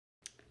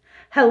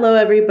Hello,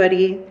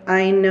 everybody.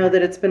 I know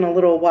that it's been a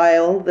little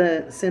while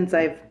since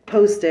I've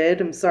posted.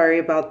 I'm sorry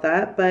about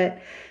that.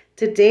 But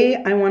today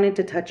I wanted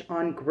to touch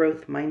on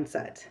growth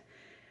mindset.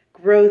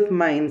 Growth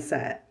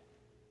mindset.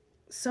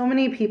 So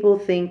many people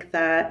think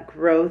that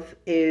growth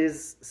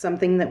is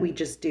something that we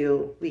just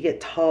do. We get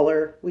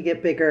taller, we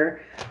get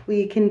bigger,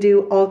 we can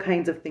do all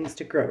kinds of things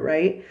to grow,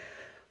 right?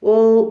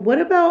 Well, what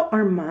about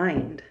our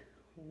mind?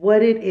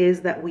 What it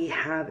is that we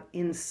have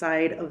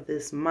inside of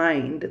this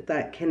mind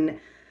that can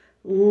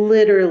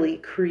literally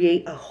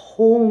create a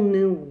whole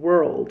new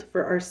world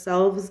for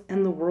ourselves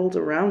and the world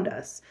around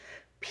us.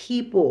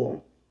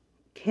 People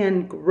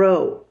can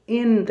grow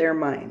in their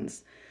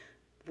minds.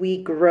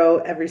 We grow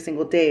every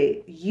single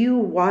day. You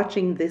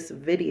watching this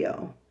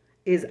video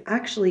is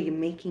actually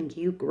making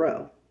you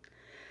grow.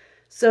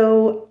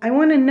 So I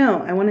want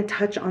to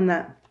touch on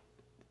that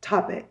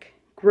topic,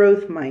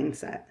 growth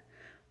mindset.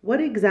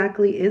 What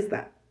exactly is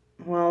that?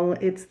 Well,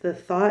 it's the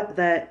thought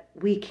that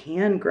we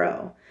can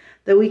grow,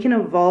 that we can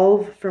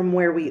evolve from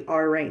where we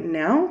are right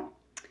now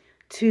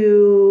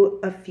to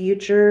a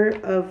future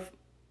of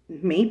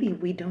maybe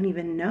we don't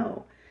even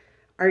know.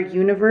 Our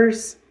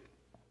universe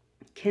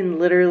can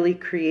literally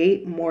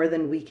create more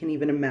than we can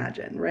even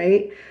imagine,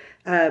 right?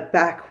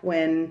 Back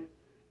when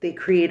they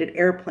created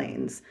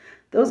airplanes,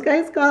 those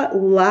guys got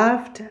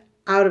laughed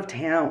out of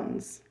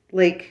towns,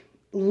 like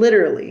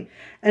literally.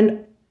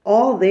 And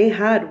all they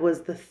had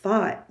was the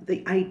thought,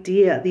 the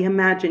idea, the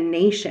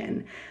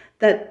imagination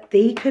that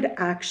they could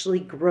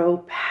actually grow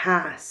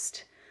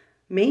past.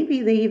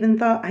 Maybe they even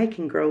thought, I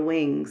can grow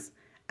wings.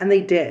 And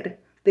they did.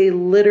 They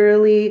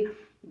literally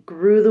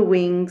grew the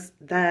wings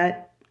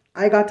that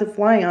I got to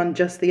fly on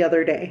just the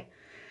other day.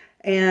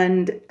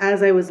 And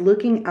as I was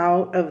looking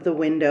out of the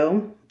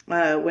window,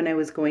 when I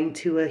was going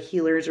to a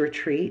healer's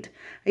retreat,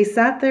 I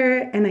sat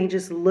there and I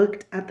just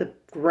looked at the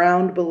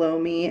ground below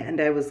me and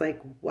I was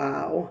like,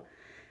 wow.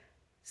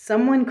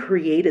 Someone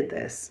created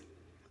this.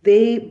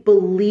 They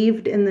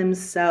believed in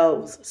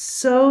themselves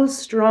so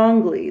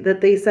strongly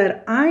that they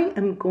said, I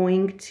am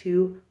going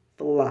to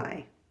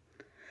fly.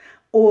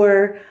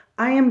 Or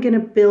I am going to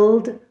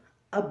build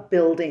a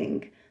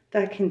building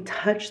that can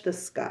touch the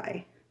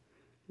sky.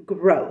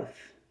 Growth.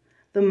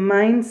 The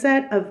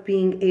mindset of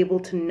being able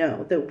to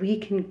know that we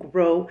can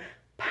grow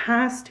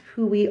past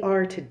who we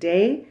are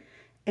today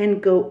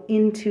and go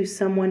into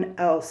someone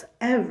else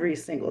every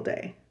single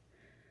day.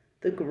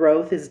 The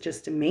growth is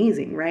just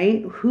amazing,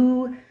 right?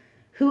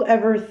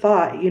 Whoever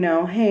thought,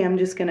 hey, I'm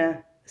just going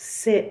to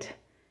sit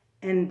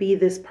and be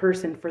this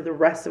person for the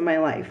rest of my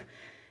life.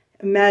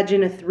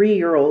 Imagine a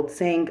 3-year-old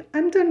saying,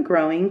 I'm done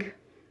growing.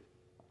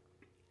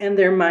 And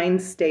their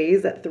mind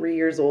stays at 3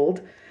 years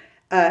old.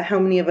 How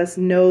many of us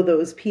know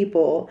those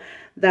people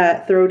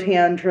that throw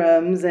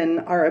tantrums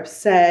and are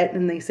upset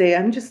and they say,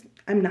 I'm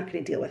not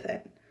going to deal with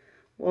it.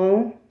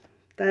 Well,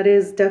 that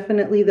is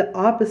definitely the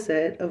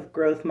opposite of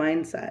growth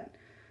mindset.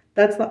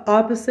 That's the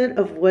opposite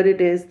of what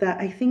it is that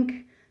I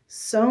think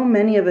so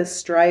many of us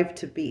strive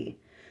to be.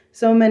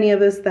 So many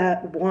of us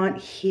that want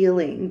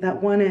healing,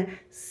 that want to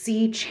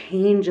see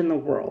change in the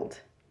world.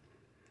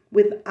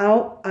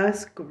 Without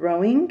us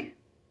growing,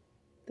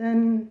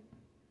 then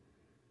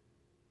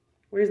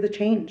where's the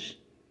change?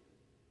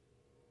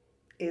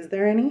 Is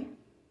there any?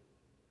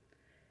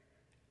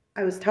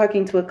 I was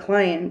talking to a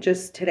client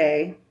just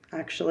today,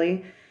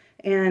 actually,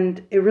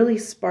 and it really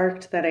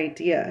sparked that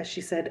idea. She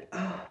said,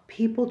 oh,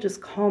 people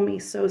just call me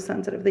so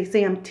sensitive. They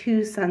say I'm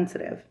too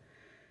sensitive.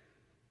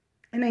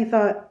 And I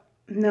thought,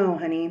 no,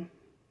 honey,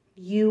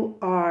 you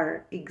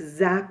are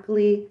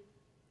exactly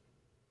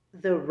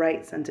the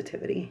right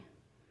sensitivity.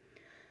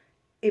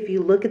 If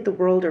you look at the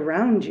world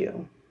around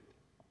you,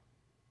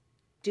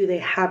 do they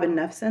have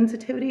enough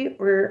sensitivity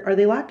or are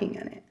they lacking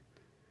in it?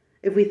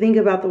 If we think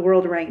about the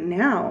world right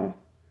now,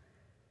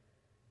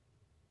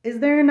 is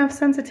there enough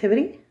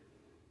sensitivity?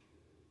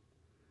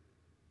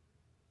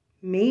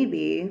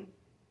 Maybe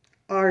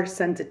our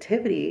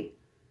sensitivity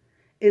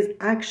is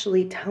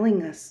actually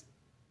telling us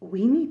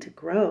we need to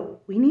grow,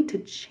 we need to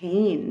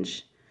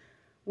change,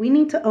 we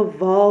need to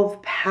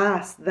evolve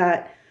past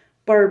that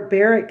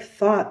barbaric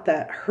thought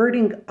that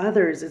hurting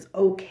others is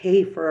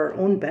okay for our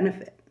own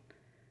benefit.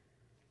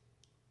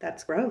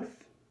 That's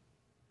growth.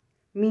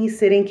 Me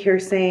sitting here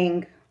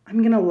saying, I'm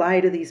going to lie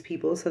to these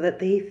people so that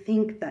they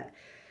think that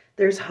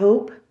there's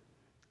hope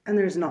and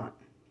there's not.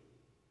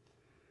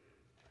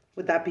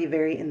 Would that be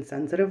very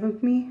insensitive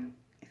of me?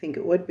 I think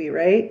it would be,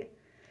 right?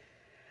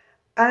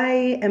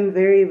 I am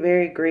very,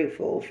 very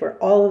grateful for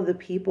all of the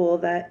people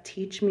that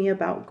teach me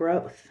about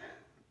growth.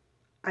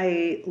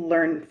 I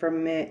learn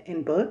from it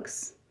in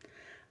books.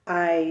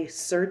 I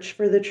search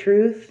for the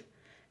truth.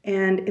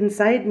 And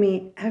inside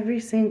me, every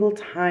single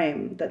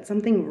time that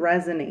something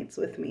resonates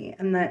with me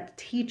and that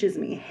teaches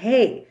me,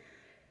 hey,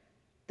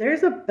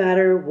 there's a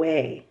better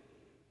way,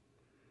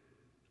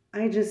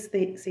 I just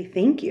say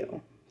thank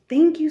you.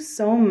 Thank you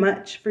so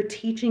much for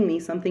teaching me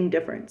something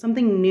different,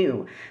 something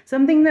new,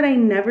 something that I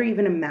never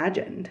even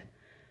imagined.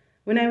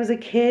 When I was a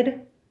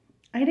kid,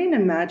 I didn't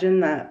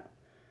imagine that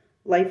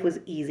life was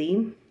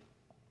easy.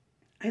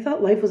 I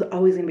thought life was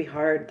always going to be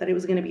hard, that it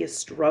was going to be a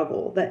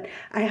struggle, that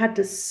I had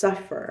to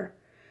suffer,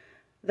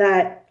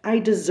 that I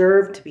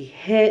deserved to be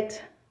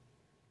hit.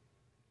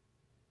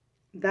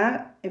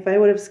 That, if I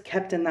would have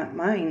kept in that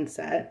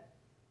mindset,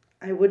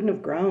 I wouldn't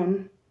have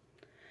grown.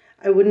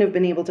 I wouldn't have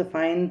been able to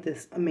find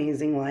this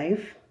amazing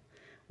life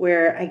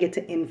where I get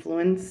to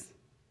influence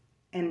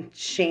and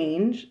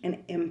change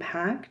and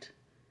impact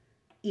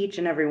each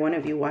and every one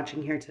of you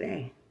watching here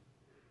today.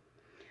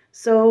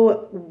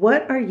 So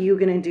what are you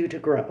going to do to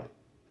grow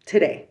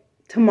today,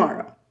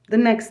 tomorrow, the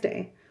next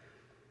day?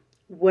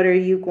 What are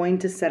you going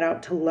to set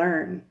out to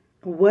learn?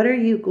 What are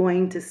you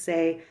going to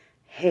say,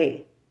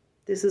 hey,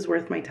 this is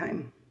worth my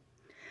time.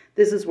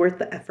 This is worth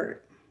the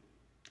effort.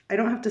 I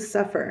don't have to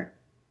suffer.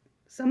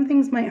 Some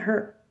things might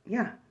hurt.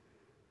 Yeah.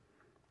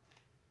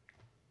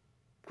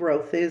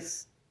 Growth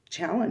is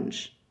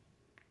challenge.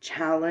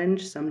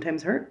 Challenge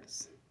sometimes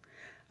hurts.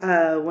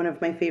 One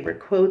of my favorite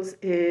quotes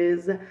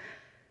is,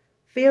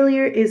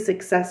 failure is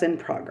success in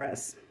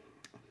progress.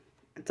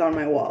 It's on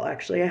my wall,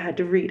 actually. I had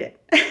to read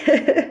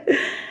it.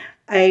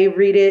 I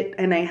read it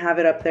and I have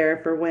it up there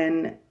for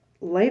when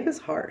life is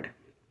hard.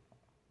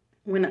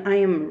 When I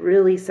am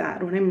really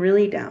sad, when I'm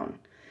really down,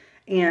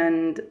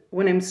 and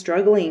when I'm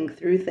struggling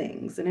through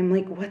things, and I'm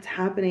like, what's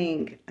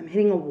happening? I'm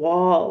hitting a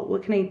wall.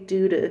 What can I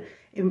do to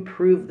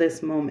improve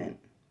this moment?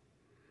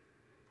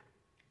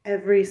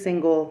 Every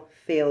single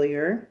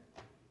failure,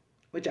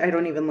 which I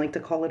don't even like to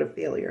call it a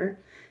failure,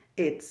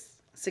 it's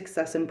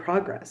success in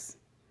progress.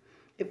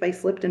 If I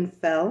slipped and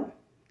fell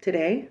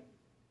today,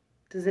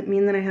 does it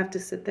mean that I have to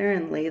sit there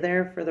and lay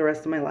there for the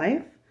rest of my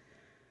life?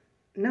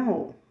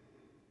 No.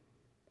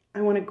 I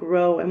want to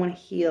grow. I want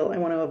to heal. I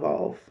want to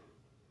evolve.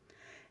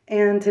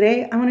 And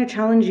today I want to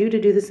challenge you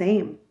to do the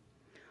same.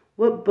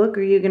 What book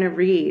are you going to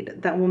read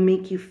that will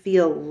make you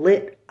feel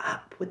lit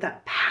up with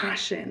that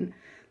passion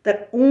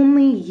that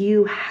only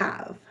you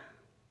have,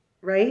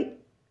 right?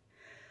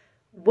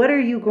 What are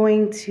you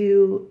going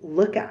to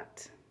look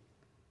at?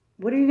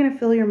 What are you going to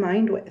fill your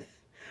mind with?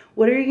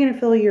 What are you going to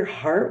fill your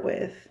heart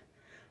with?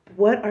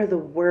 What are the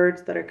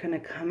words that are going to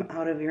come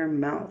out of your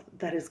mouth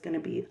that is going to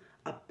be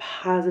a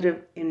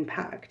positive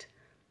impact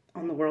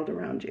on the world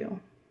around you?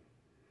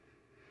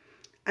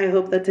 I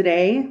hope that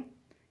today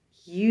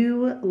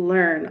you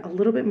learn a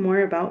little bit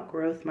more about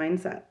growth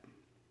mindset.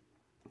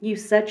 You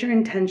set your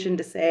intention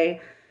to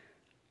say,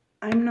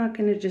 I'm not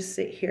going to just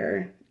sit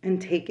here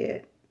and take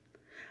it.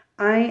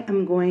 I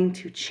am going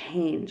to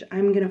change.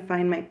 I'm going to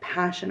find my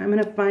passion. I'm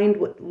going to find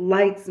what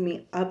lights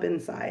me up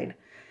inside,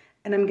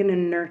 and I'm going to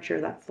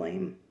nurture that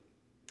flame.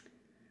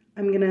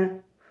 I'm going to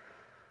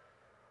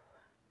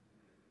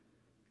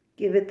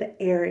give it the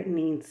air it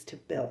needs to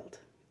build,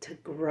 to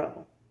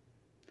grow,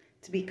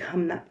 to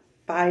become that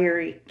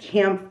fiery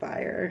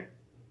campfire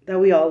that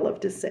we all love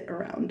to sit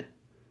around,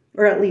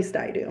 or at least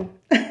I do.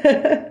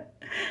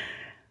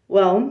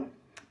 Well,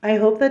 I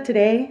hope that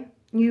today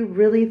you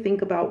really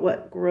think about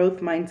what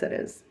growth mindset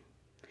is,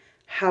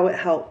 how it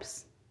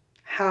helps,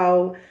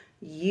 how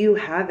you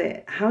have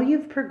it, how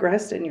you've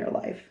progressed in your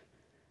life.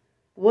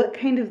 What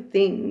kind of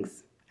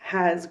things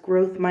has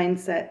growth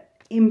mindset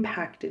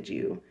impacted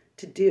you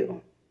to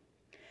do?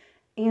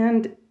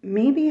 And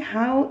maybe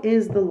how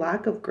is the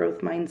lack of growth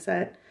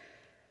mindset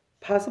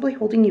possibly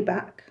holding you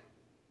back?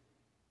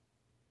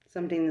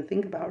 Something to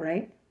think about,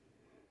 right?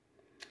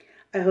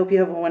 I hope you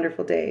have a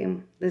wonderful day.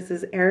 This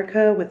is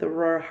Erika with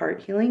Aurora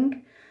Heart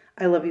Healing.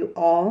 I love you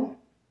all.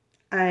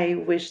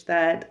 I wish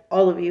that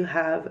all of you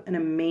have an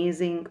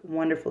amazing,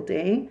 wonderful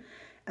day,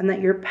 and that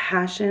your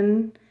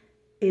passion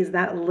is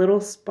that little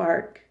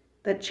spark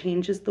that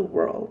changes the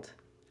world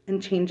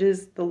and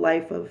changes the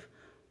life of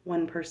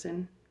one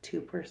person, two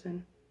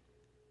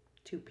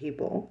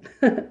people,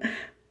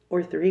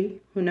 or three,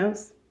 who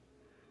knows?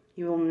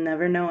 You will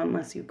never know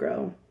unless you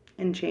grow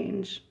and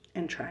change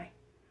and try.